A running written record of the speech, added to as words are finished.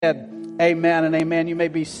Amen and amen. You may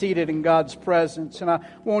be seated in God's presence. And I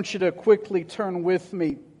want you to quickly turn with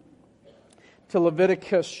me to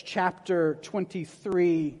Leviticus chapter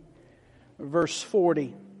 23, verse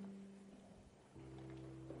 40.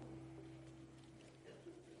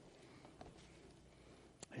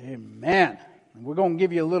 Amen. And we're going to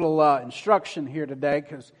give you a little instruction here today,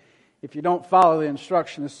 because if you don't follow the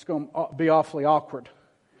instruction, this is going to be awfully awkward.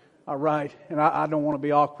 All right. And I don't want to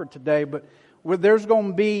be awkward today, but there's going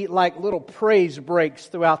to be like little praise breaks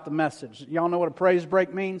throughout the message. Y'all know what a praise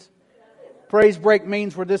break means? Praise break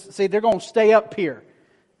means they're going to stay up here.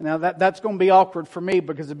 Now that's going to be awkward for me,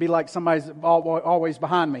 because it'd be like somebody's always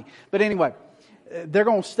behind me. But anyway, they're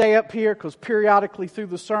going to stay up here because periodically through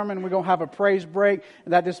the sermon we're going to have a praise break,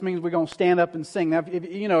 and that just means we're going to stand up and sing. Now,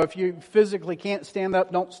 if you physically can't stand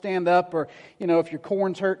up, don't stand up, or if your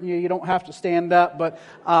corn's hurting you, you don't have to stand up. But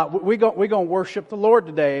we're going to worship the Lord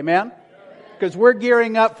today, amen? Because we're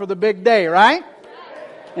gearing up for the big day, right?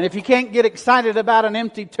 And if you can't get excited about an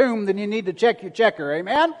empty tomb, then you need to check your checker,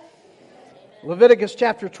 amen? Leviticus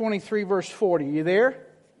chapter 23, verse 40. You there?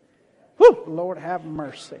 Whew, Lord have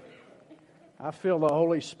mercy. I feel the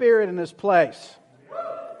Holy Spirit in this place.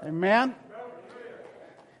 Amen?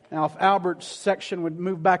 Now, if Albert's section would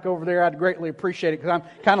move back over there, I'd greatly appreciate it, because I'm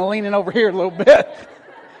kind of leaning over here a little bit.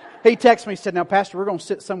 He texted me and said, "Now, Pastor, we're going to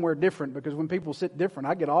sit somewhere different, because when people sit different,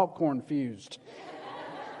 I get all confused."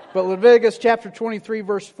 But Leviticus chapter 23,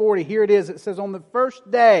 verse 40, here it is. It says, "On the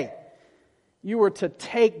first day, you were to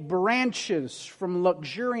take branches from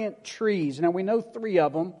luxuriant trees." Now, we know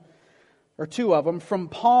two of them, from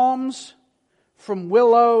palms, from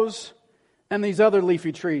willows, and these other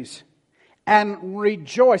leafy trees. "And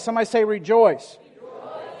rejoice." Somebody say rejoice.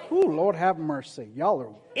 Ooh, Lord have mercy. Y'all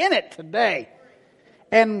are in it today.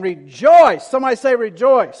 "And rejoice." Somebody say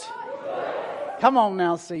rejoice. Come on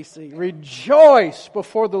now, CC. "Rejoice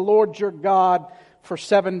before the Lord your God for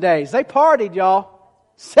 7 days." They partied, y'all.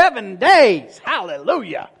 7 days.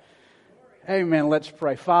 Hallelujah. Amen. Let's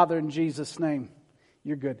pray. Father, in Jesus' name,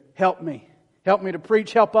 you're good. Help me. Help me to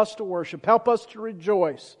preach. Help us to worship. Help us to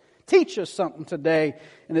rejoice. Teach us something today.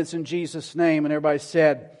 And it's in Jesus' name. And everybody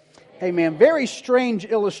said, amen. Very strange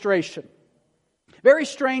illustration. Very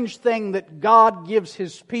strange thing that God gives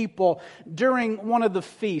His people during one of the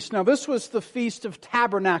feasts. Now, this was the Feast of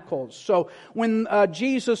Tabernacles. So, when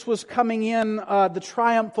Jesus was coming in, the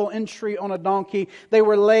triumphal entry on a donkey, they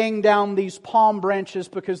were laying down these palm branches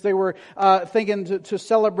because they were thinking to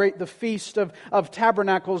celebrate the Feast of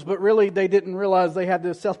Tabernacles, but really they didn't realize they had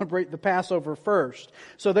to celebrate the Passover first.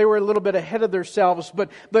 So they were a little bit ahead of themselves.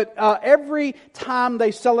 But every time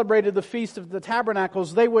they celebrated the Feast of the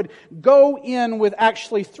Tabernacles, they would go in with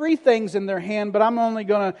actually 3 things in their hand, but I'm only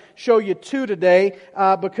going to show you 2 today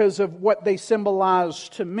because of what they symbolize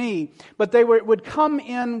to me. But they would come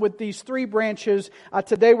in with these 3 branches.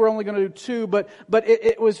 Today we're only going to do 2, but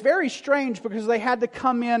it was very strange because they had to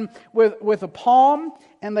come in with a palm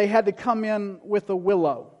and they had to come in with a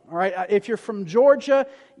willow. All right, if you're from Georgia,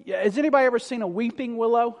 has anybody ever seen a weeping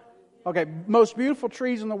willow? Okay, most beautiful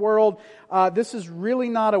trees in the world. This is really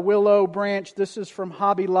not a willow branch. This is from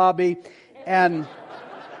Hobby Lobby. And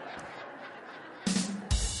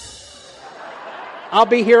I'll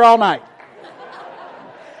be here all night.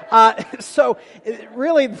 So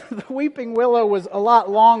really, the weeping willow was a lot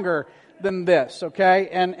longer than this, okay?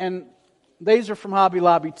 And these are from Hobby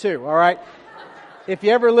Lobby too, all right? If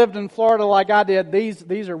you ever lived in Florida like I did,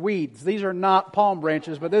 these are weeds. These are not palm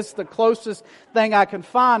branches, but this is the closest thing I can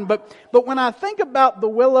find. But when I think about the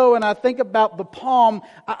willow and I think about the palm,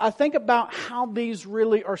 I think about how these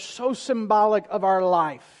really are so symbolic of our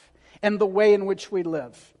life and the way in which we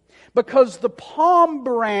live. Because the palm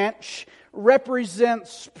branch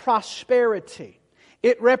represents prosperity.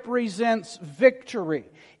 It represents victory.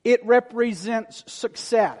 It represents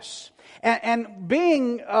success. And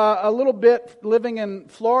being a little bit living in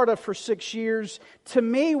Florida for 6 years, to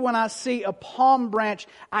me, when I see a palm branch,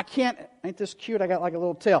 I can't. Ain't this cute? I got like a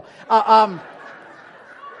little tail.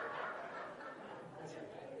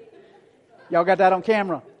 Y'all got that on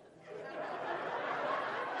camera?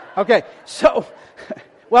 Okay, so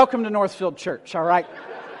welcome to Northfield Church. All right,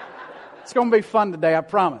 it's going to be fun today, I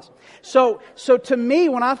promise. So to me,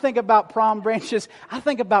 when I think about palm branches, I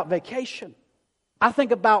think about vacation. I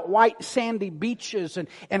think about white sandy beaches and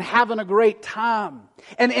having a great time.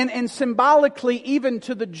 And symbolically, even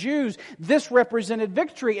to the Jews, this represented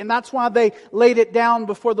victory. And that's why they laid it down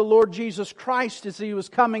before the Lord Jesus Christ as He was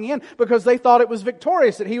coming in, because they thought it was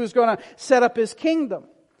victorious, that He was going to set up His kingdom.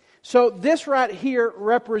 So this right here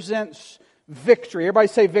represents victory. Everybody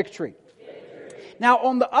say victory. Now,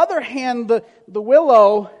 on the other hand, the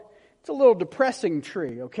willow It's a little depressing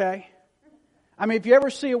tree, okay? I mean, if you ever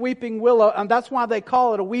see a weeping willow, and that's why they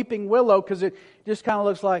call it a weeping willow, because it just kind of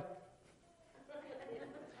looks like...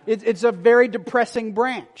 It's a very depressing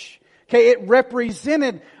branch. Okay, it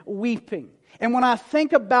represented weeping. And when I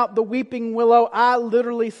think about the weeping willow, I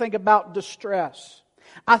literally think about distress.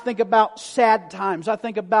 I think about sad times. I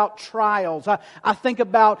think about trials. I think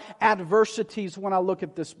about adversities when I look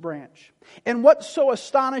at this branch. And what's so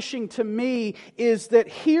astonishing to me is that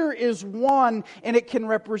here is one, and it can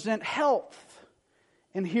represent health.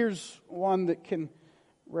 And here's one that can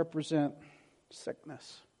represent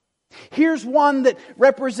sickness. Here's one that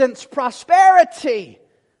represents prosperity,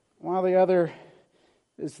 while the other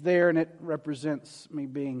is there and it represents me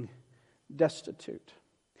being destitute.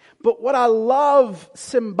 But what I love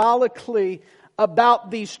symbolically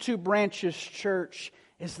about these two branches, church,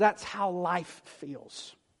 is that's how life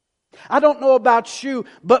feels. I don't know about you,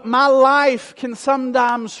 but my life can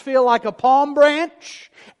sometimes feel like a palm branch,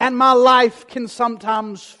 and my life can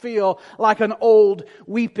sometimes feel like an old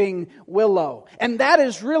weeping willow. And that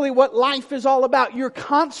is really what life is all about. You're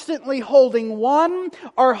constantly holding one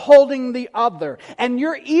or holding the other. And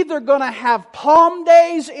you're either going to have palm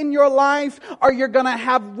days in your life or you're going to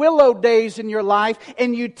have willow days in your life.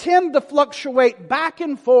 And you tend to fluctuate back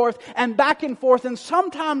and forth and back and forth. And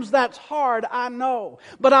sometimes that's hard, I know.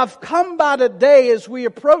 But I've come by today as we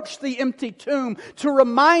approach the empty tomb to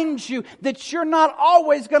remind you that you're not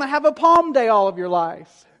always going to have a palm day all of your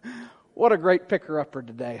life. What a great picker-upper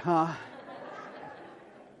today, huh?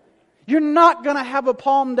 You're not going to have a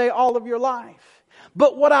palm day all of your life.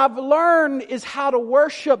 But what I've learned is how to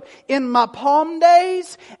worship in my palm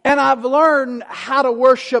days, and I've learned how to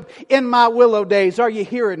worship in my willow days. Are you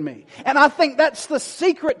hearing me? And I think that's the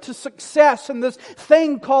secret to success in this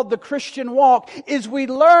thing called the Christian walk, is we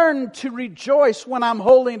learn to rejoice when I'm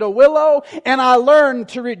holding a willow, and I learn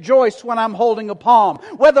to rejoice when I'm holding a palm.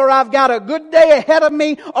 Whether I've got a good day ahead of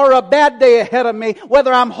me or a bad day ahead of me,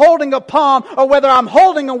 whether I'm holding a palm or whether I'm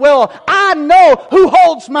holding a willow, I know who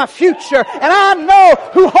holds my future, and I know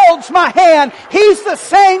who holds my hand. He's the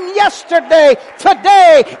same yesterday,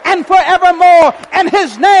 today, and forevermore. And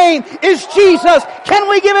His name is Jesus. Can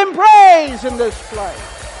we give Him praise in this place?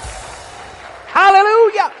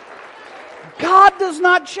 Hallelujah. God does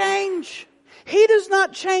not change. He does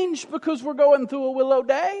not change because we're going through a willow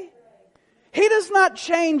day. He does not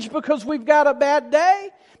change because we've got a bad day.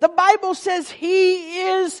 The Bible says He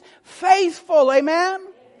is faithful. Amen.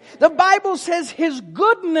 The Bible says His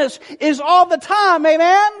goodness is all the time.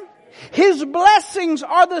 Amen? His blessings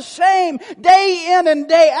are the same day in and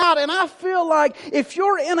day out. And I feel like if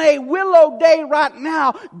you're in a willow day right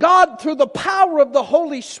now, God, through the power of the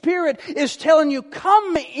Holy Spirit, is telling you,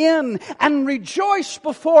 come in and rejoice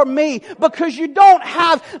before me, because you don't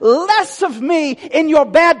have less of me in your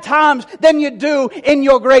bad times than you do in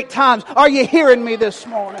your great times. Are you hearing me this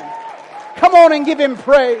morning? Come on and give Him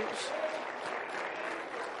praise.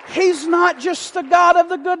 He's not just the God of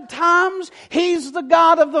the good times. He's the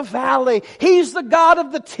God of the valley. He's the God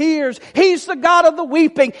of the tears. He's the God of the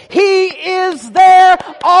weeping. He is there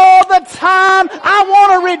all the time. I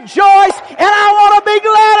want to rejoice and I want to be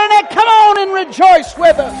glad in it. Come on and rejoice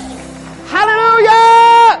with us.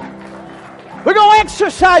 Hallelujah! We're going to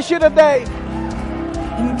exercise you today.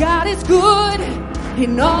 And God is good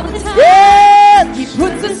in all the time. Yes! He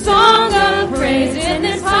puts a song of praise in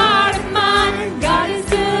this heart of mine. God is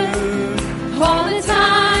good all the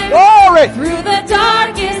time. Glory! Through the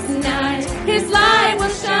darkest night, His light will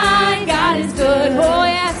shine. God is good. Oh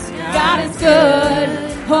yes, God is good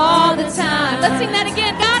all the time. Let's sing that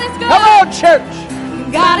again. God is good. Come on, church.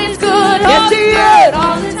 God is good. Yes, He is.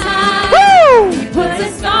 All the time. Woo! He puts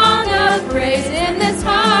a song of praise in this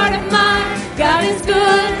heart of mine. God is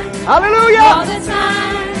good. Hallelujah! All the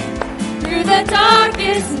time. Through the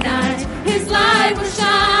darkest night, His light will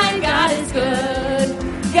shine. God is good.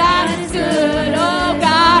 God is good. Oh,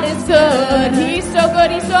 God is good. He's so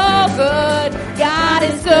good. He's so good. God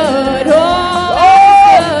is good. Oh,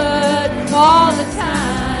 God is good all the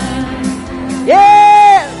time.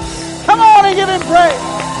 Yes! Come on and give Him praise.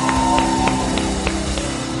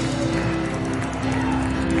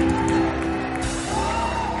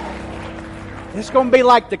 It's going to be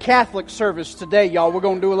like the Catholic service today, y'all. We're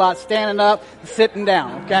going to do a lot standing up and sitting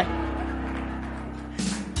down, okay?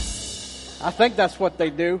 I think that's what they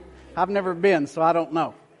do. I've never been, so I don't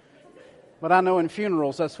know. But I know in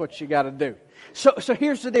funerals, that's what you got to do. So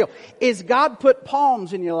here's the deal. Is God put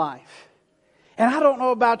palms in your life? And I don't know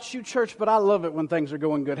about you, church, but I love it when things are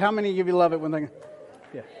going good. How many of you love it when things...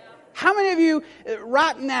 Yeah. How many of you,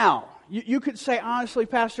 right now, you could say, honestly,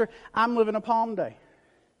 Pastor, I'm living a palm day?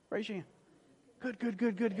 Raise your hand.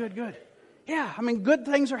 Good. Yeah, I mean, good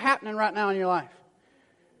things are happening right now in your life.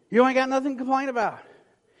 You ain't got nothing to complain about.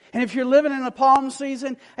 And if you're living in a palm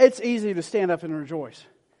season, it's easy to stand up and rejoice.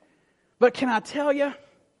 But can I tell you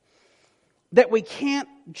that we can't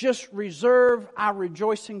just reserve our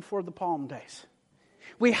rejoicing for the palm days.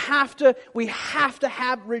 We have to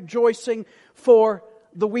have rejoicing for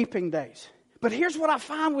the weeping days. But here's what I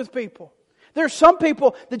find with people. There's some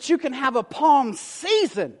people that you can have a palm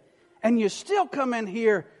season and you still come in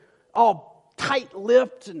here all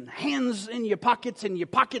tight-lipped and hands in your pockets and your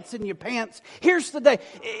pockets in your pants. Here's the day.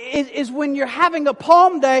 Is when you're having a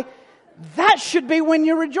palm day, that should be when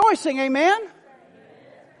you're rejoicing. Amen?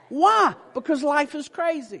 Why? Because life is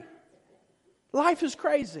crazy. Life is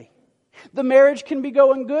crazy. The marriage can be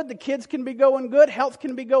going good. The kids can be going good. Health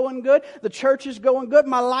can be going good. The church is going good.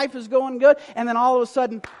 My life is going good. And then all of a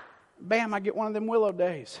sudden, bam, I get one of them willow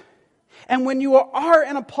days. And when you are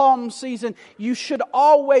in a palm season, you should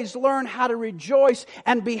always learn how to rejoice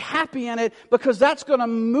and be happy in it, because that's going to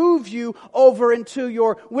move you over into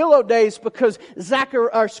your willow days. Because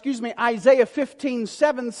Isaiah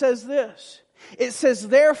 15:7 says this. It says,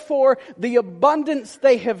 therefore, the abundance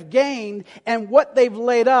they have gained and what they've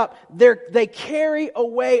laid up, they carry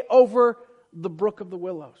away over the brook of the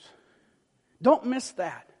willows. Don't miss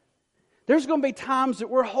that. There's going to be times that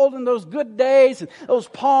we're holding those good days and those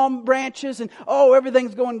palm branches and,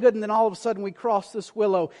 everything's going good. And then all of a sudden we cross this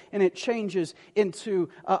willow and it changes into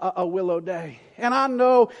a willow day. And I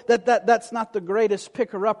know that's not the greatest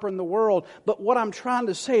picker-upper in the world. But what I'm trying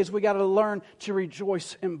to say is we got to learn to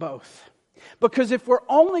rejoice in both. Because if we're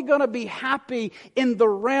only going to be happy in the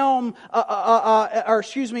realm,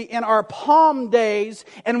 in our palm days,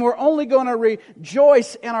 and we're only going to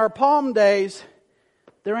rejoice in our palm days,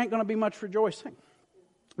 there ain't going to be much rejoicing,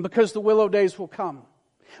 because the willow days will come.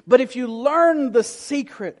 But if you learn the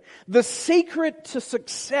secret to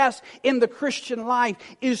success in the Christian life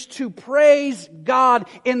is to praise God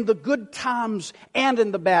in the good times and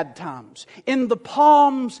in the bad times, in the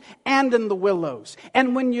palms and in the willows.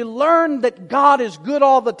 And when you learn that God is good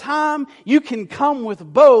all the time, you can come with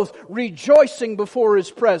both, rejoicing before His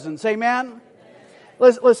presence. Amen?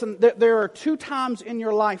 Listen, there are two times in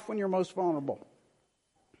your life when you're most vulnerable.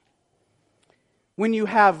 When you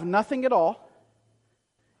have nothing at all,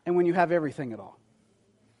 and when you have everything at all.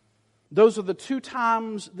 Those are the two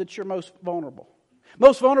times that you're most vulnerable.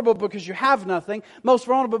 Most vulnerable because you have nothing. Most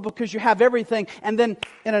vulnerable because you have everything. And then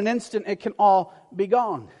in an instant it can all be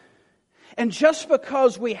gone. And just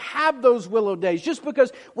because we have those willow days, just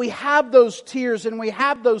because we have those tears and we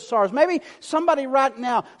have those sorrows, maybe somebody right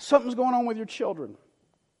now, something's going on with your children.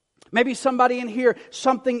 Maybe somebody in here,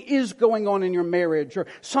 something is going on in your marriage, or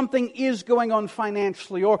something is going on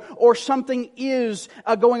financially, or something is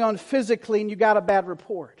going on physically and you got a bad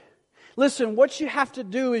report. Listen, what you have to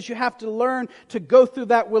do is you have to learn to go through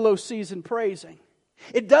that willow season praising.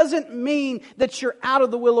 It doesn't mean that you're out of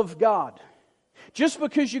the will of God. Just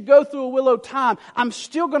because you go through a willow time, I'm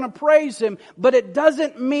still going to praise Him, but it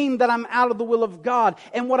doesn't mean that I'm out of the will of God.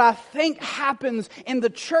 And what I think happens in the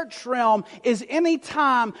church realm is any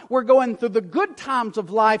time we're going through the good times of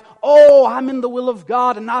life, I'm in the will of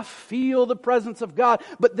God and I feel the presence of God.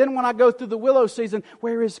 But then when I go through the willow season,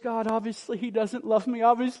 where is God? Obviously He doesn't love me.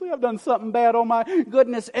 Obviously I've done something bad. Oh my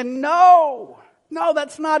goodness. And no,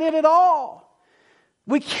 that's not it at all.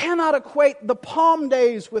 We cannot equate the palm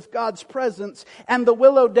days with God's presence, and the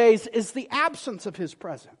willow days is the absence of His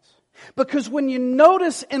presence. Because when you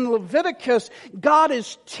notice in Leviticus, God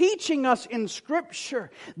is teaching us in Scripture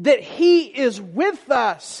that He is with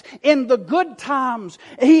us in the good times.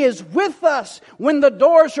 He is with us when the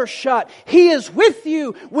doors are shut. He is with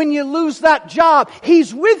you when you lose that job.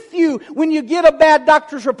 He's with you when you get a bad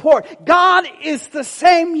doctor's report. God is the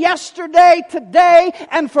same yesterday, today,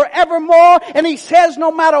 and forevermore. And He says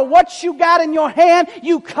no matter what you got in your hand,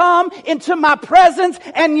 you come into my presence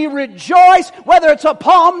and you rejoice, whether it's a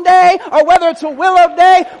palm day or whether it's a willow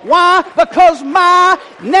day. Why? Because my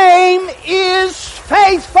name is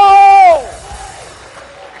faithful.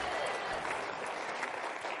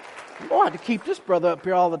 Boy, I have to keep this brother up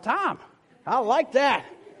here all the time. I like that.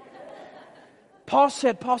 Paul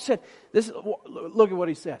said, this. Look at what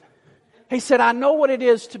he said. He said, I know what it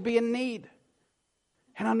is to be in need,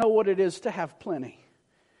 and I know what it is to have plenty.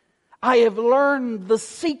 I have learned the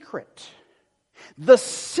secret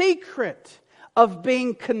of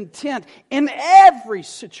being content in every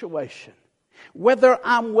situation, whether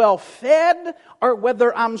I'm well fed or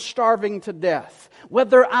whether I'm starving to death,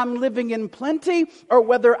 whether I'm living in plenty or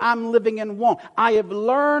whether I'm living in want. I have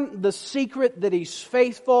learned the secret that He's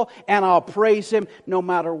faithful, and I'll praise Him no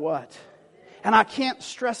matter what. And I can't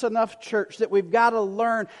stress enough, church, that we've got to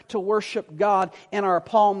learn to worship God in our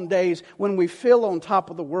palm days when we feel on top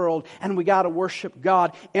of the world. And we got to worship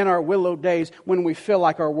God in our willow days when we feel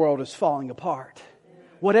like our world is falling apart.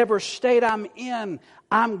 Whatever state I'm in,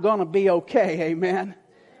 I'm going to be okay. Amen.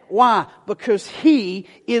 Why? Because He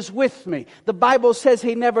is with me. The Bible says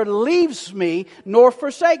He never leaves me nor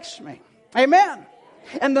forsakes me. Amen.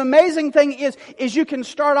 And the amazing thing is you can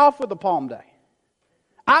start off with a palm day.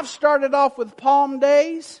 I've started off with palm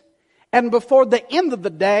days, and before the end of the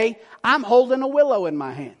day, I'm holding a willow in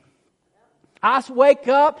my hand. I wake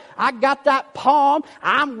up, I got that palm,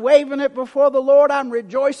 I'm waving it before the Lord, I'm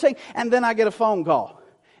rejoicing, and then I get a phone call.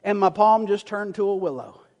 And my palm just turned to a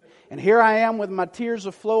willow. And here I am with my tears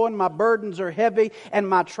are flowing, my burdens are heavy, and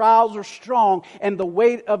my trials are strong, and the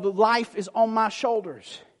weight of life is on my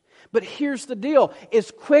shoulders. But here's the deal.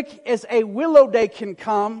 As quick as a willow day can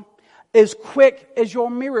come, as quick as your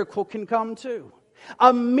miracle can come too.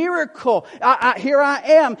 A miracle. Here I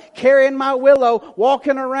am carrying my willow,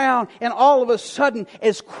 walking around, and all of a sudden,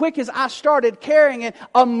 as quick as I started carrying it,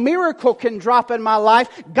 a miracle can drop in my life.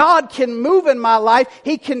 God can move in my life.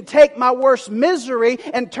 He can take my worst misery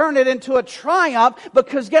and turn it into a triumph,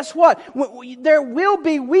 because guess what? There will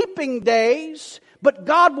be weeping days, but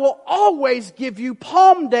God will always give you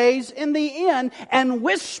palm days in the end and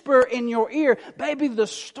whisper in your ear, baby, the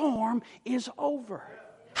storm is over.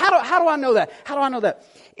 How do I know that? How do I know that?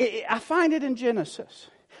 I find it in Genesis.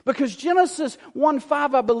 Because Genesis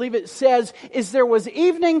 1:5, I believe it says, is there was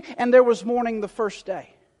evening and there was morning the first day.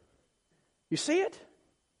 You see it?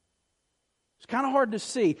 It's kind of hard to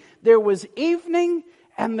see. There was evening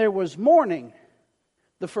and there was morning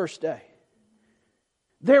the first day.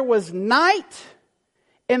 There was night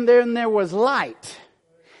and then there was light.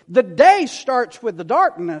 The day starts with the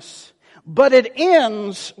darkness, but it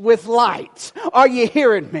ends with light. Are you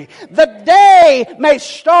hearing me? The day may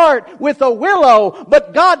start with a willow,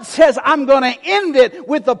 but God says, I'm going to end it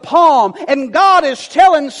with a palm. And God is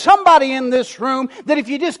telling somebody in this room that if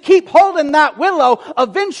you just keep holding that willow,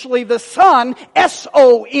 eventually the sun,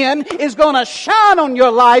 S-O-N, is going to shine on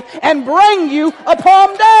your life and bring you a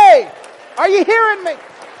palm day. Are you hearing me?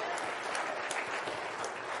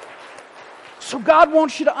 So God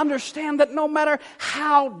wants you to understand that no matter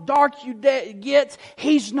how dark you get,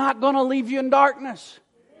 He's not going to leave you in darkness.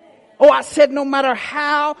 Oh, I said no matter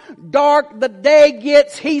how dark the day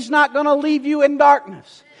gets, He's not going to leave you in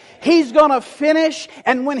darkness. He's going to finish,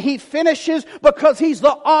 and when He finishes, because He's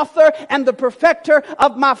the author and the perfecter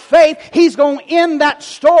of my faith, He's going to end that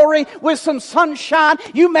story with some sunshine.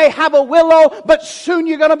 You may have a willow, but soon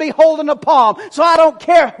you're going to be holding a palm. So I don't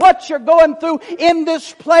care what you're going through in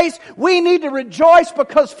this place. We need to rejoice,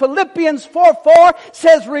 because Philippians 4:4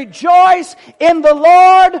 says, rejoice in the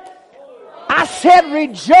Lord. I said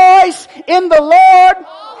rejoice in the Lord.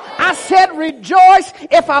 I said rejoice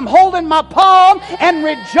if I'm holding my palm, and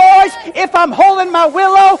rejoice if I'm holding my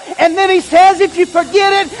willow. And then He says, if you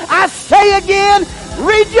forget it, I say again,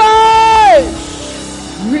 rejoice.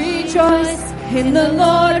 Rejoice in the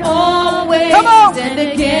Lord always. Come on. And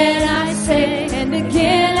again I say,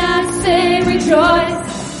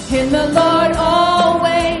 rejoice in the Lord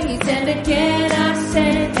always. And again I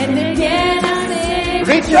say,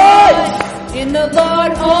 Rejoice. In the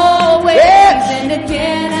Lord always. Yes. And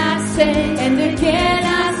again I say,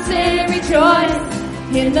 rejoice.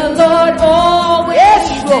 In the Lord always.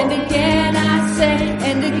 Yes, Lord. And again I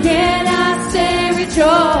say,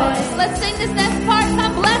 rejoice. Let's sing this next part.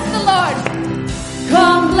 Come bless the Lord.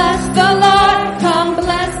 Come bless the Lord. Come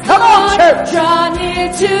bless the Come on, Lord. church. Draw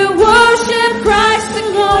near to worship Christ the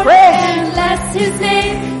Lord. Praise. And bless His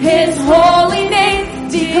name, His holy name,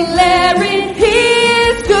 declaring He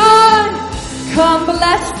is good. Come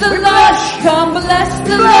bless the Lord, come bless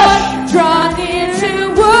the Lord, draw near to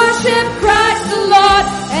worship Christ the Lord,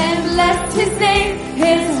 and bless His name,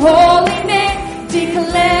 His holy name,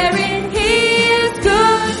 declaring He is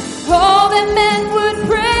good. Oh, that men would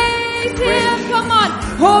praise Him, come on,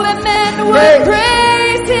 oh, that men would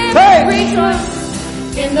praise Him, rejoice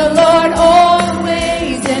in the Lord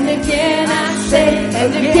always, and again I say,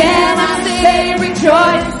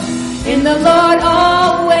 rejoice. In the Lord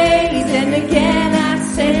always, and again I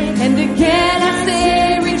say,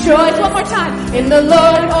 rejoice. One more time. In the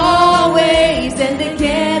Lord always, and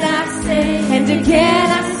again I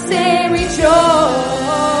say, rejoice.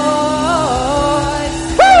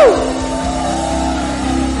 Woo!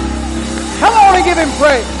 Come on and give Him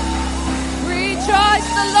praise. Rejoice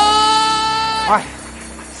the Lord. All right,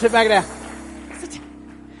 sit back down.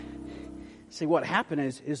 See, what happened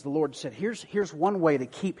is the Lord said, here's one way to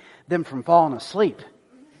keep them from falling asleep,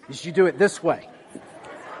 is you do it this way.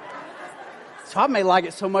 So I may like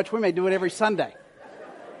it so much we may do it every Sunday.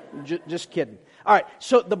 Just kidding. All right,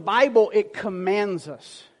 so the Bible, it commands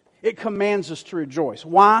us. It commands us to rejoice.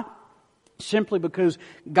 Why? Simply because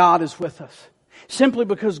God is with us. Simply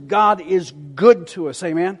because God is good to us.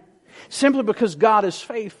 Amen? Simply because God is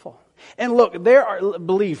faithful. And look,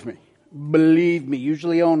 believe me,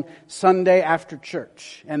 usually on Sunday after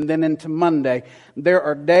church and then into Monday, there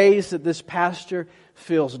are days that this pastor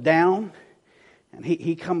feels down. And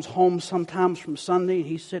he comes home sometimes from Sunday and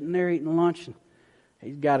he's sitting there eating lunch and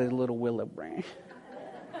he's got his little willow branch.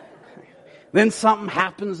 Then something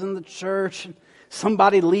happens in the church and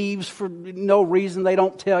somebody leaves for no reason. They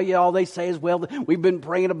don't tell you. All they say is, well, we've been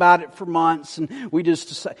praying about it for months and we just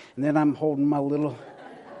decide. And then I'm holding my little...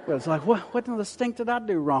 Well, it's like, what in the stink did I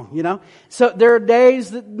do wrong, you know? So there are days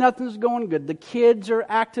that nothing's going good. The kids are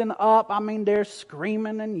acting up. I mean, they're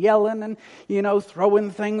screaming and yelling and, you know, throwing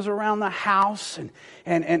things around the house. And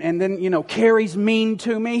then, you know, Carrie's mean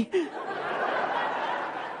to me.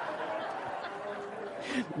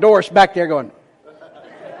 Doris back there going,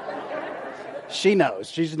 she knows.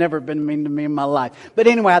 She's never been mean to me in my life. But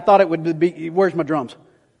anyway, I thought it would be, where's my drums?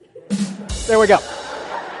 There we go.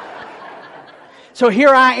 So here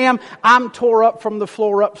I am. I'm tore up from the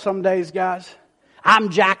floor up some days, guys. I'm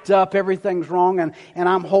jacked up. Everything's wrong. And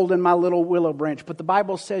I'm holding my little willow branch. But the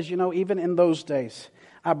Bible says, you know, even in those days,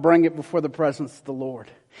 I bring it before the presence of the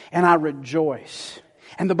Lord. And I rejoice.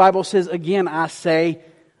 And the Bible says, again, I say,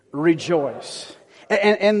 rejoice.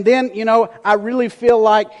 And then, you know, I really feel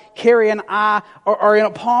like Carrie and I are in a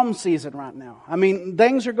palm season right now. I mean,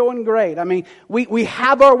 things are going great. I mean, we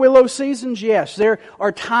have our willow seasons, yes. There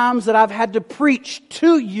are times that I've had to preach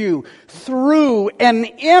to you through and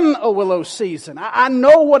in a willow season. I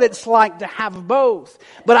know what it's like to have both.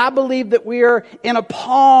 But I believe that we are in a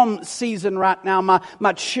palm season right now.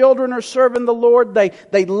 My children are serving the Lord.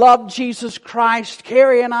 They love Jesus Christ.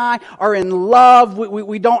 Carrie and I are in love.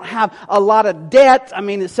 We don't have a lot of debt. I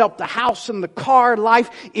mean, it's helped the house and the car.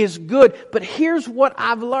 Life is good. But here's what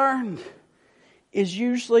I've learned is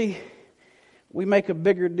usually we make a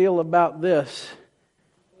bigger deal about this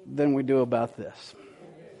than we do about this.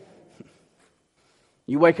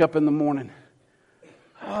 You wake up in the morning.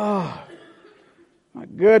 Oh, my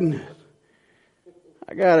goodness.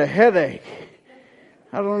 I got a headache.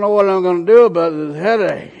 I don't know what I'm going to do about this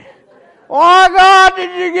headache. Why, God,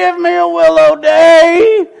 did you give me a willow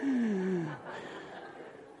day?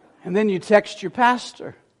 And then you text your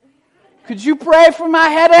pastor. Could you pray for my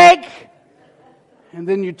headache? And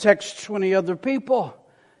then you text 20 other people.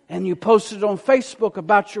 And you post it on Facebook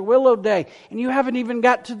about your willow day. And you haven't even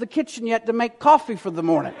got to the kitchen yet to make coffee for the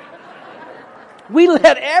morning. We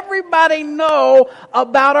let everybody know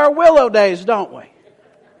about our willow days, don't we?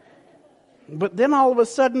 But then all of a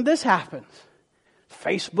sudden this happens.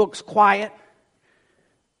 Facebook's quiet.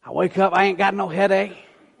 I wake up, I ain't got no headache.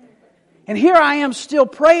 And here I am still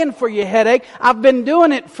praying for your headache. I've been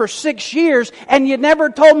doing it for 6 years, and you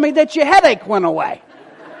never told me that your headache went away.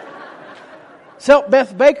 So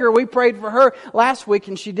Beth Baker, we prayed for her last week,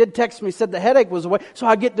 and she did text me, said the headache was away, so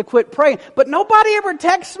I get to quit praying. But nobody ever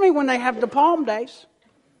texts me when they have the palm days,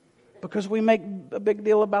 because we make a big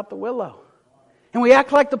deal about the willow. And we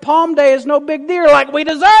act like the palm day is no big deal, like we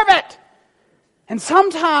deserve it. And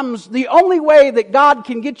sometimes the only way that God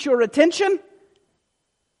can get your attention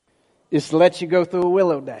is to let you go through a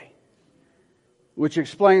willow day. Which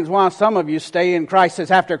explains why some of you stay in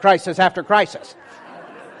crisis after crisis after crisis.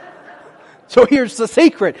 So here's the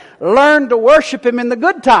secret. Learn to worship Him in the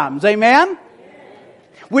good times. Amen?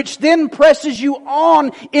 Which then presses you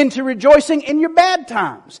on into rejoicing in your bad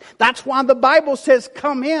times. That's why the Bible says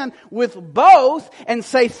come in with both and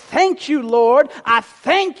say, thank you, Lord. I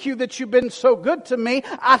thank you that you've been so good to me.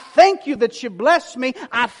 I thank you that you blessed me.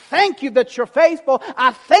 I thank you that you're faithful.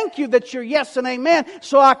 I thank you that you're yes and amen.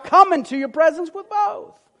 So I come into your presence with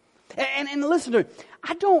both. And listen to me.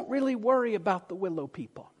 I don't really worry about the willow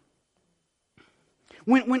people.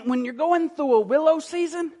 When you're going through a willow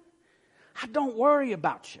season, I don't worry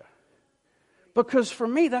about you. Because for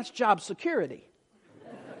me, that's job security.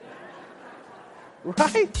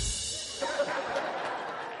 Right?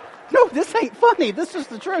 No, this ain't funny. This is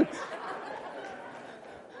the truth.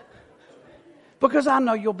 Because I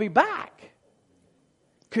know you'll be back.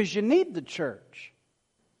 Because you need the church.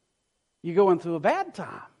 You're going through a bad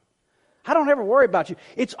time. I don't ever worry about you.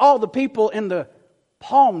 It's all the people in the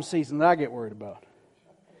palm season that I get worried about.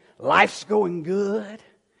 Life's going good.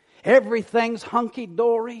 Everything's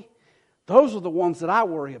hunky-dory. Those are the ones that I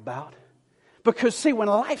worry about. Because, see, when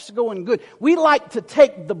life's going good, we like to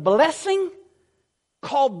take the blessing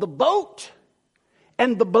called the boat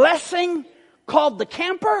and the blessing called the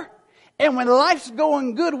camper, And when life's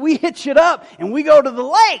going good, we hitch it up and we go to the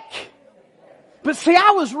lake. But see,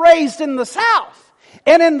 I was raised in the South.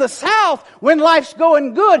 And in the South, when life's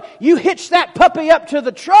going good, you hitch that puppy up to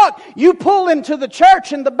the truck, you pull into the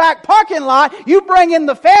church in the back parking lot, you bring in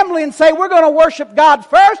the family and say, we're going to worship God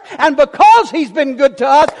first, and because He's been good to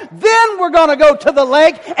us, then we're going to go to the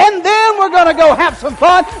lake, and then we're going to go have some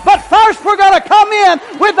fun, but first we're going to come in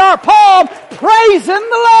with our palm praising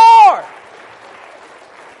the Lord.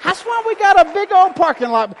 That's why we got a big old parking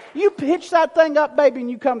lot. You hitch that thing up, baby, and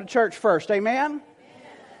you come to church first. Amen?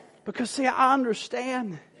 Because, see, I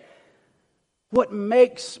understand what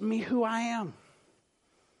makes me who I am.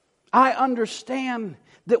 I understand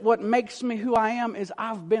that what makes me who I am is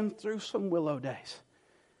I've been through some willow days.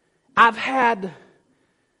 I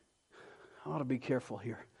ought to be careful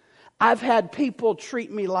here. I've had people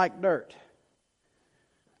treat me like dirt.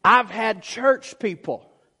 I've had church people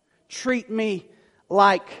treat me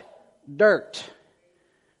like dirt.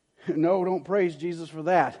 No, don't praise Jesus for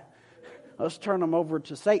that. Let's turn them over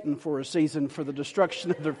to Satan for a season for the destruction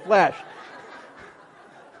of their flesh.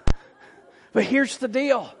 But here's the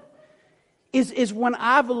deal. Is when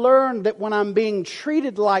I've learned that when I'm being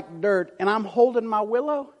treated like dirt and I'm holding my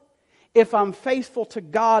willow, if I'm faithful to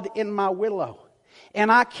God in my willow,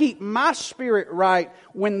 and I keep my spirit right,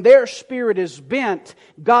 when their spirit is bent,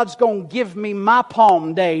 God's going to give me my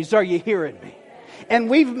palm days. Are you hearing me? And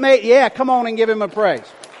we've made, come on and give Him a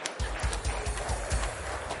praise.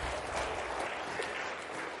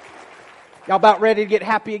 Y'all about ready to get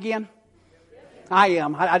happy again? I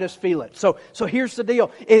am. I just feel it. So here's the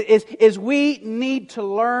deal. Is we need to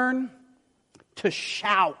learn to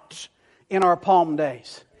shout in our palm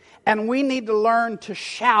days. And we need to learn to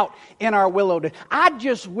shout in our willow days. I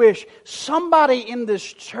just wish somebody in this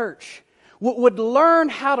church would learn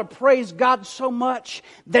how to praise God so much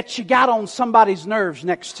that you got on somebody's nerves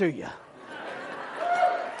next to you.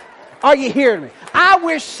 Are you hearing me? I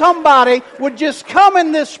wish somebody would just come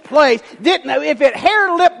in this place. If it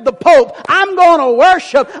hair-lipped the Pope, I'm going to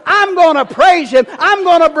worship. I'm going to praise Him. I'm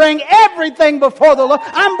going to bring everything before the Lord.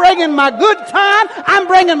 I'm bringing my good time. I'm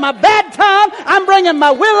bringing my bad time. I'm bringing my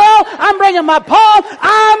willow. I'm bringing my palm.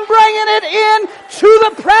 I'm bringing it in to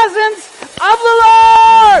the presence of the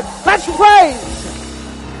Lord. Let's praise.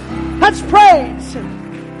 Let's praise.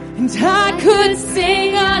 And I could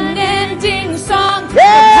sing an unending song of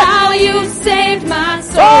how you saved my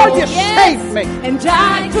soul. Oh, you saved me. And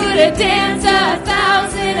I could dance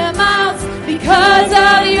 1,000 miles because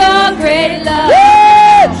of your great love.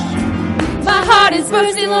 Yes. My heart is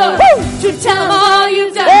bursting, Lord, to tell them all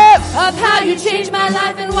you've done, of how you changed my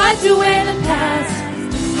life and wiped away the past.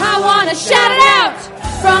 I want to shout it out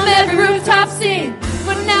from every rooftop scene.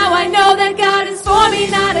 But now I know that God is for me,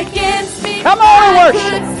 not against me. Come on and worship.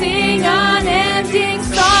 I could sing unending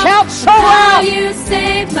songs. Shout so how loud. you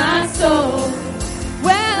saved my soul.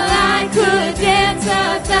 Well, I could dance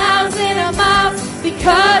 1,000 miles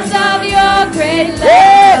because of your great love.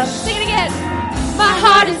 Yes. Sing it again. My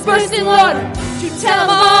heart is bursting, Lord, to tell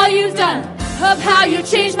them all you've done, of how you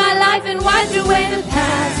changed my life and wiped away the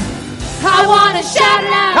past. I want to shout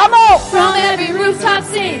it out. Come on. From every rooftop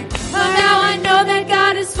sing. Oh, now I know that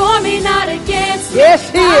God is for me, not against me. Yes,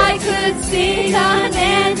 He is. I could sing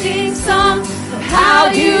unending songs of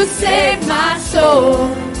how you saved my soul.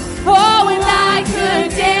 Oh, and I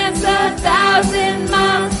could dance 1,000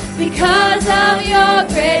 miles because of your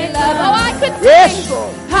great love. Oh, I could sing. Yes,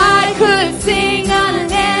 Lord. I could sing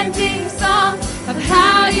unending songs of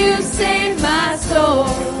how you saved my soul.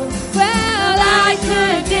 Well, I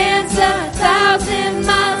could dance 1,000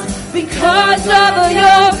 miles because of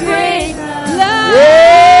your great love.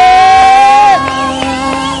 Yes.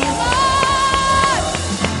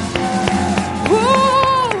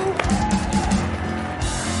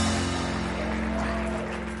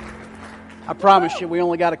 I promise you, we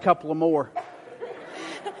only got a couple of more.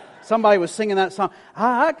 Somebody was singing that song.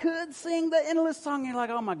 I could sing the endless song. You're like,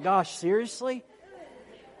 oh my gosh, seriously?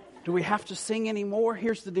 Do we have to sing any more?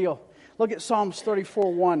 Here's the deal. Look at Psalms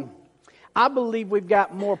 34:1. I believe we've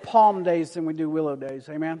got more palm days than we do willow days.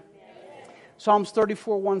 Amen? Psalms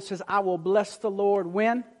 34:1 says, I will bless the Lord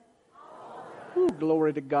when? Ooh,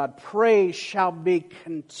 glory to God. Praise shall be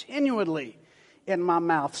continually in my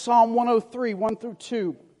mouth. Psalm 103,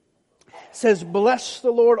 1-2 says, bless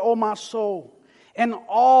the Lord, O my soul, and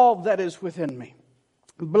all that is within me.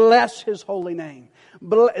 Bless His holy name.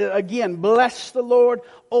 Again, bless the Lord,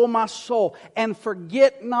 O my soul, and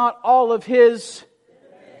forget not all of His.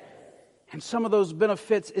 And some of those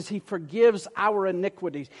benefits is He forgives our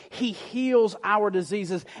iniquities. He heals our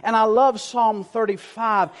diseases. And I love Psalm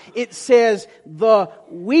 35. It says, the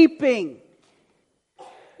weeping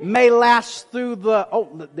may last through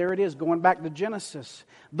there it is, going back to Genesis.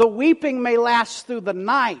 The weeping may last through the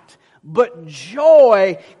night, but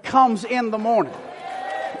joy comes in the morning.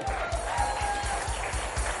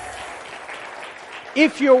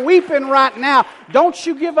 If you're weeping right now, don't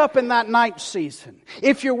you give up in that night season.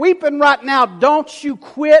 If you're weeping right now, don't you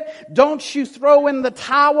quit. Don't you throw in the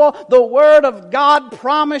towel. The Word of God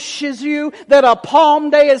promises you that a palm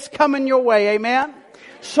day is coming your way. Amen?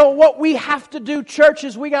 So what we have to do, church,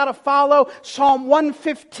 is we got to follow Psalm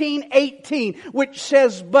 115:18, which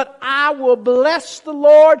says, "But I will bless the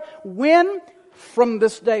Lord when? From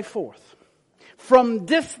this day forth. From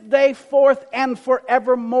this day forth and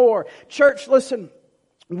forevermore." Church, listen.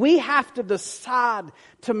 We have to decide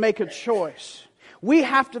to make a choice. We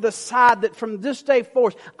have to decide that from this day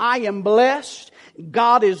forth, I am blessed.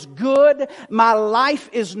 God is good. My life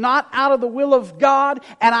is not out of the will of God.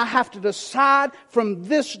 And I have to decide from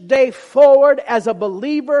this day forward as a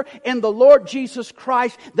believer in the Lord Jesus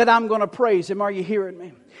Christ that I'm going to praise Him. Are you hearing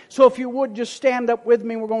me? So if you would just stand up with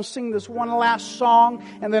me. We're going to sing this one last song.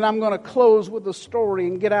 And then I'm going to close with a story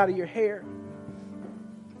and get out of your hair.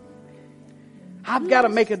 I've got to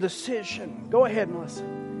make a decision. Go ahead, Melissa.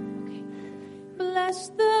 Bless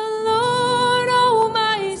the Lord, oh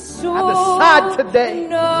my soul. I decide today.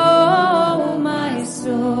 And oh my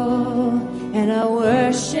soul, and I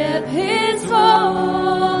worship His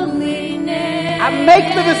holy name. I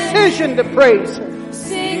make the decision to praise Him.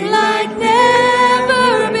 Sing like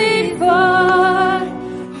never before,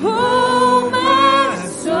 oh my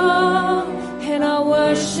soul, and I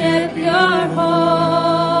worship Your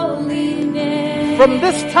holy name. From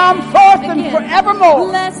this time forth and forevermore.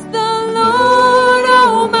 Bless the Lord,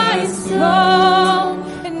 oh my soul,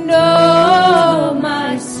 and oh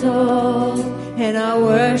my soul, and I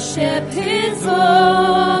worship His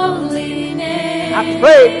holy name. I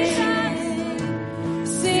praise.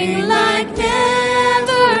 Sing like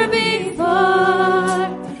never before,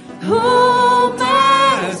 oh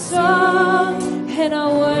my soul, and I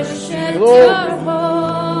worship Your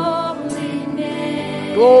holy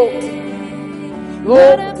name. Glory.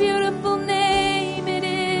 What a beautiful name it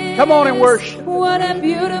is. Come on and worship. What a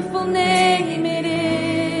beautiful name it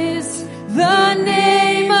is. The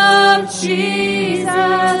name of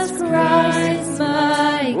Jesus Christ,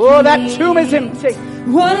 my King. Oh, that tomb is empty.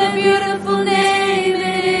 What a beautiful name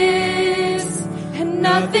it is. And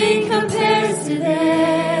nothing compares to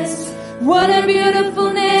this. What a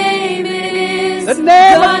beautiful name it is. The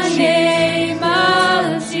name of Jesus.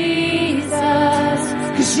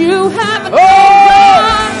 'Cause you have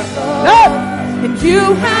and you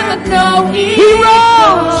have no equal. He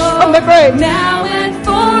rose from the grave. Now and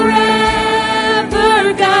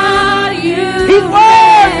forever, God, you He's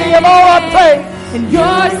worthy of all our praise. And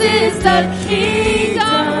yours is the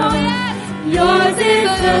kingdom, yours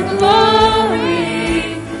is the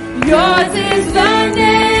glory, yours is the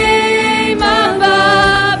name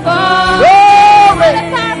above all. What a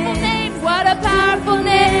powerful name, what a powerful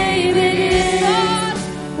name it is.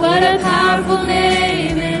 What a powerful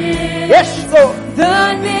name it is. Yes, Lord.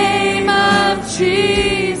 The name of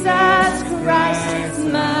Jesus Christ,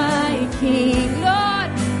 my King.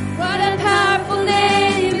 Lord, what a powerful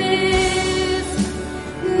name it is.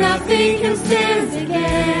 Nothing can stand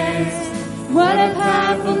against. What a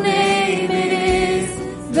powerful name it is.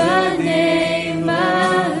 The name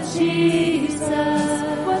of Jesus.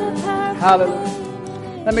 What a powerful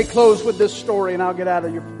Hallelujah. Let me close with this story and I'll get out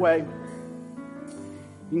of your way.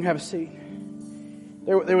 You can have a seat.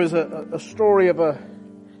 There was a story of a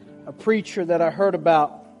preacher that I heard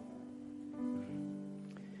about.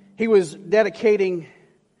 He was dedicating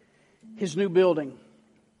his new building.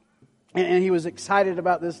 And he was excited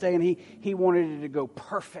about this day and he wanted it to go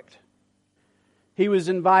perfect. He was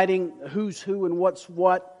inviting who's who and what's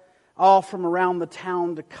what all from around the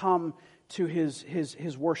town to come to his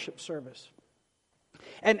worship service.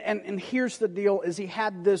 And here's the deal, is he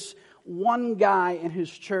had this one guy in his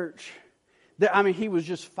church that, I mean, he was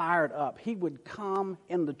just fired up. He would come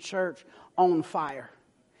in the church on fire.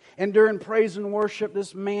 And during praise and worship,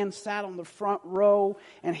 this man sat on the front row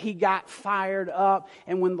and he got fired up.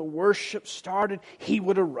 And when the worship started, he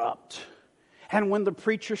would erupt. And when the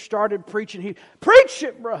preacher started preaching, he'd, "Preach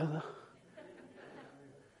it, brother."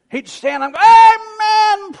 He'd stand up and go,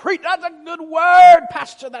 "Amen, preach, that's a good word,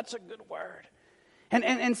 Pastor, that's a good word."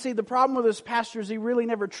 And see, the problem with this pastor is he really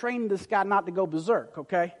never trained this guy not to go berserk,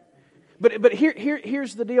 okay? But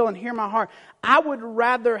here's the deal, and hear my heart. I would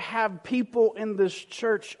rather have people in this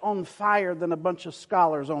church on fire than a bunch of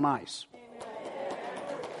scholars on ice.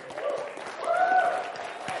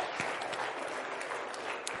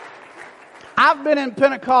 I've been in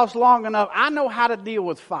Pentecost long enough. I know how to deal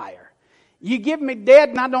with fire. You give me dead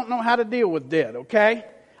and I don't know how to deal with dead, okay?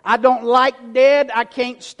 I don't like dead. I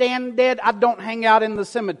can't stand dead. I don't hang out in the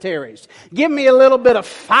cemeteries. Give me a little bit of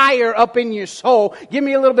fire up in your soul. Give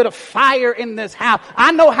me a little bit of fire in this house.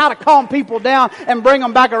 I know how to calm people down and bring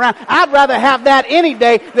them back around. I'd rather have that any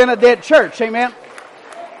day than a dead church. Amen?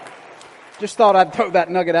 Just thought I'd throw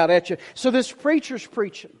that nugget out at you. So this preacher's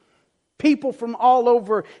preaching. People from all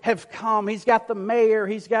over have come. He's got the mayor,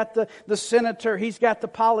 he's got the senator, he's got the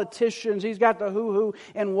politicians, he's got the who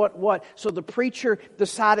and what. So the preacher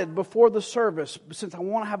decided before the service, since I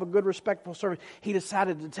want to have a good, respectful service, he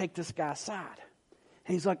decided to take this guy aside.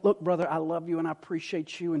 And he's like, look, brother, I love you and I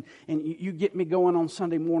appreciate you and you get me going on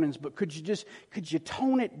Sunday mornings, but could you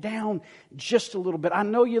tone it down just a little bit? I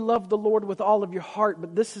know you love the Lord with all of your heart,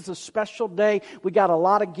 but this is a special day. We got a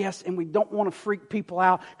lot of guests and we don't want to freak people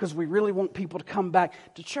out because we really want people to come back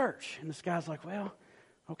to church. And this guy's like, well,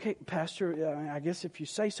 okay, Pastor, I guess if you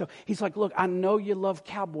say so. He's like, look, I know you love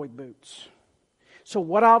cowboy boots. So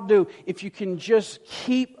what I'll do, if you can just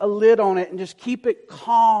keep a lid on it and just keep it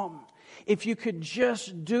calm, if you could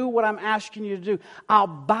just do what I'm asking you to do, I'll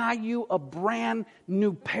buy you a brand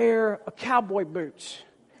new pair of cowboy boots.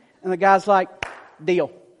 And the guy's like,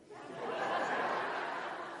 deal.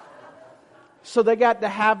 So they got to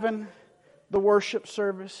having the worship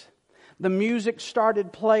service. The music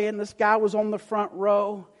started playing. This guy was on the front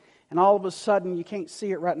row. And all of a sudden, you can't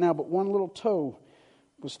see it right now, but one little toe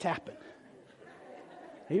was tapping.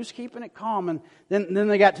 He was keeping it calm. And then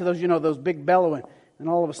they got to those big bellowing. And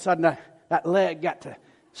all of a sudden, that leg got to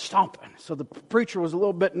stomping. So the preacher was a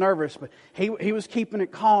little bit nervous, but he was keeping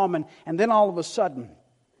it calm. And then all of a sudden,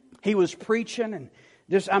 he was preaching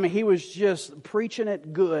and he was just preaching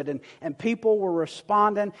it good. And people were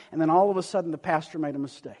responding. And then all of a sudden, the pastor made a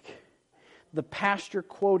mistake. The pastor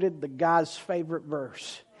quoted the guy's favorite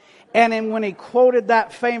verse. And then when he quoted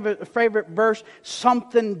that favorite verse,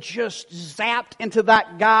 something just zapped into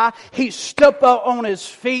that guy. He stood up on his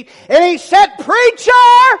feet and he said, preacher,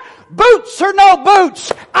 boots or no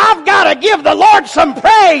boots, I've got to give the Lord some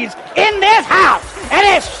praise in this house. And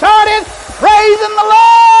he started praising the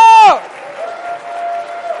Lord.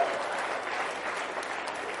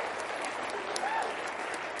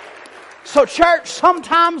 So church,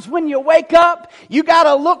 sometimes when you wake up, you got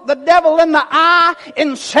to look the devil in the eye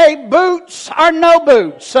and say, boots or no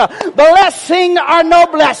boots, blessing or no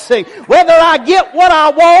blessing, whether I get what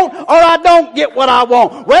I want or I don't get what I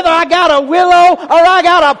want, whether I got a willow or I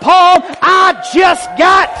got a palm, I just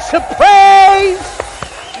got to praise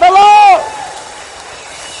the Lord.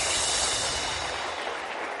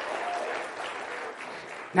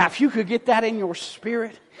 Now, if you could get that in your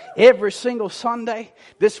spirit, every single Sunday,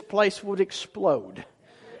 this place would explode.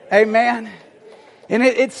 Amen. And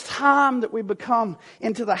it's time that we become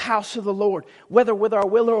into the house of the Lord, whether with our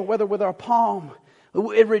willow or whether with our palm,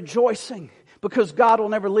 rejoicing, because God will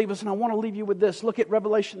never leave us. And I want to leave you with this. Look at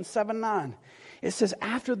Revelation 7:9. It says,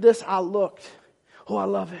 after this I looked. Oh, I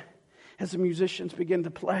love it. As the musicians begin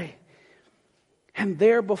to play. And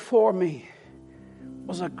there before me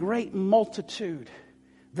was a great multitude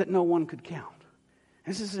that no one could count.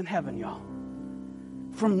 This is in heaven, y'all.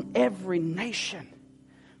 From every nation,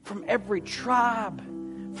 from every tribe,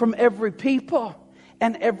 from every people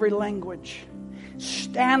and every language,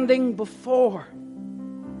 standing before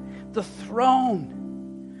the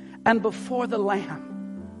throne and before the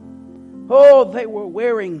Lamb. Oh, they were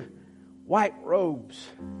wearing white robes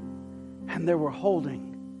and they were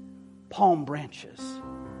holding palm branches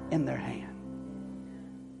in their hand.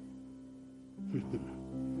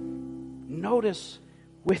 Notice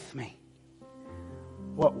with me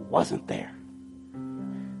what wasn't there.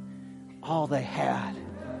 All they had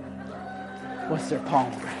was their palm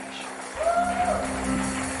branch.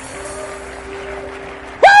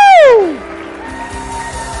 Woo!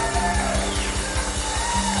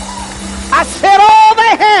 I said all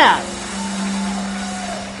they had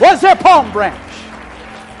was their palm branch.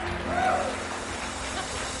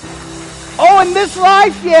 Oh, in this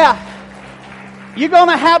life, yeah. You're going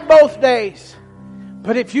to have both days.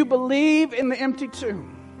 But if you believe in the empty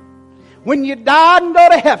tomb, when you die and go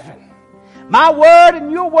to heaven, my word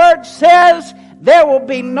and your word says there will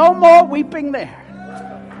be no more weeping there.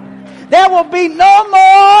 There will be no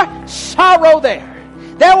more sorrow there.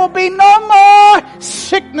 There will be no more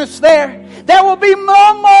sickness there. There will be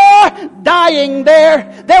no more dying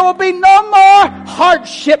there. There will be no more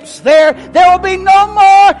hardships there. There will be no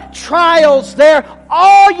more trials there.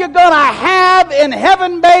 All you're going to have in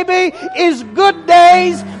heaven, baby, is good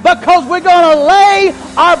days, because we're going to lay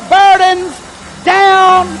our burdens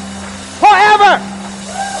down forever.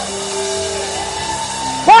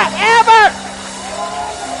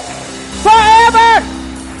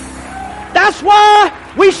 That's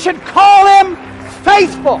why we should call Him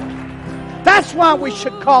faithful. That's why we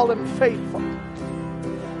should call Him faithful.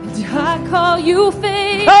 I call you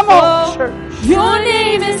faithful. Come on, church. Your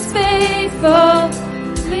name is faithful.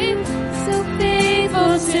 So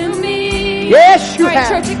faithful to me. Yes, you All right,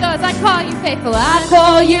 have. church, it goes. I call you faithful. I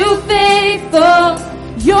call you faithful.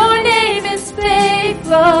 Your name is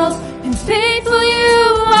faithful. And faithful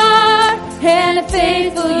you are. And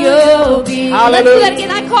faithful you'll be. Hallelujah. Let's do that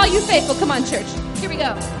again. I call you faithful. Come on, church. Here we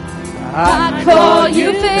go. I call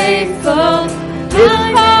you faithful.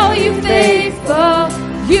 I call you faithful.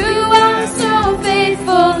 You are so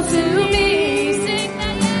faithful to me. Sing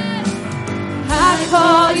that yes. I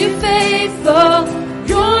call you faithful.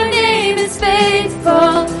 Your name is faithful.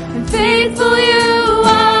 And faithful you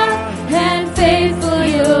are. And faithful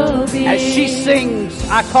you'll be. As she sings,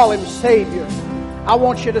 I call Him Savior. I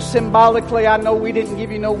want you to symbolically, I know we didn't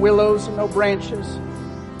give you no willows and no branches,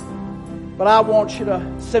 but I want you to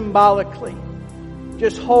symbolically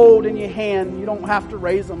just hold in your hand. You don't have to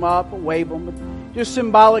raise them up or wave them, but just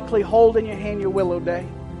symbolically hold in your hand your willow day.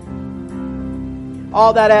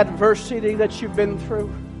 All that adversity that you've been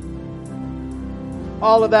through,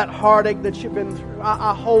 all of that heartache that you've been through,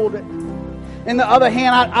 I hold it. In the other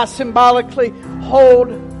hand, I symbolically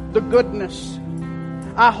hold the goodness.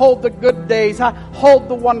 I hold the good days. I hold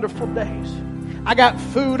the wonderful days. I got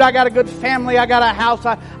food. I got a good family. I got a house.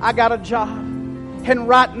 I got a job. And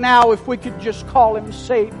right now, if we could just call Him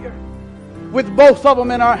Savior, with both of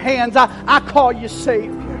them in our hands, I call you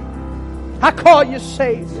Savior. I call you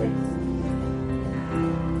Savior.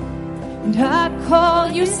 And I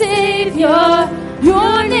call you Savior.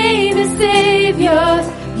 Your name is Savior.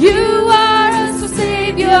 You are so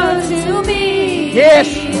Savior to me.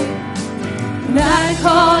 Yes. And I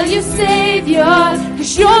call you Savior,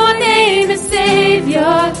 'cause your name is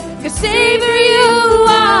Savior. 'Cause Savior you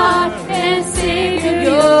are, and Savior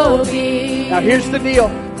you'll be. Now here's the deal.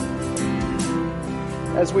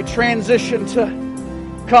 As we transition to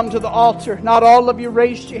come to the altar, not all of you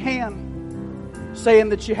raised your hand saying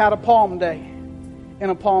that you had a palm day in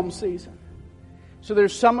a palm season. So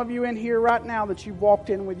there's some of you in here right now that you've walked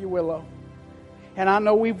in with your willow. And I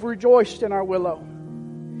know we've rejoiced in our willow.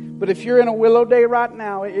 But if you're in a willow day right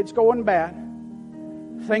now, it's going bad.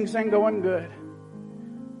 Things ain't going good.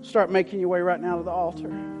 Start making your way right now to the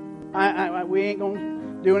altar. We ain't going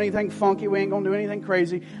to do anything funky. We ain't going to do anything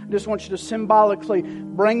crazy. I just want you to symbolically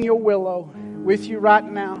bring your willow with you right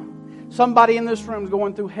now. Somebody in this room is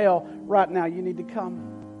going through hell right now. You need to come.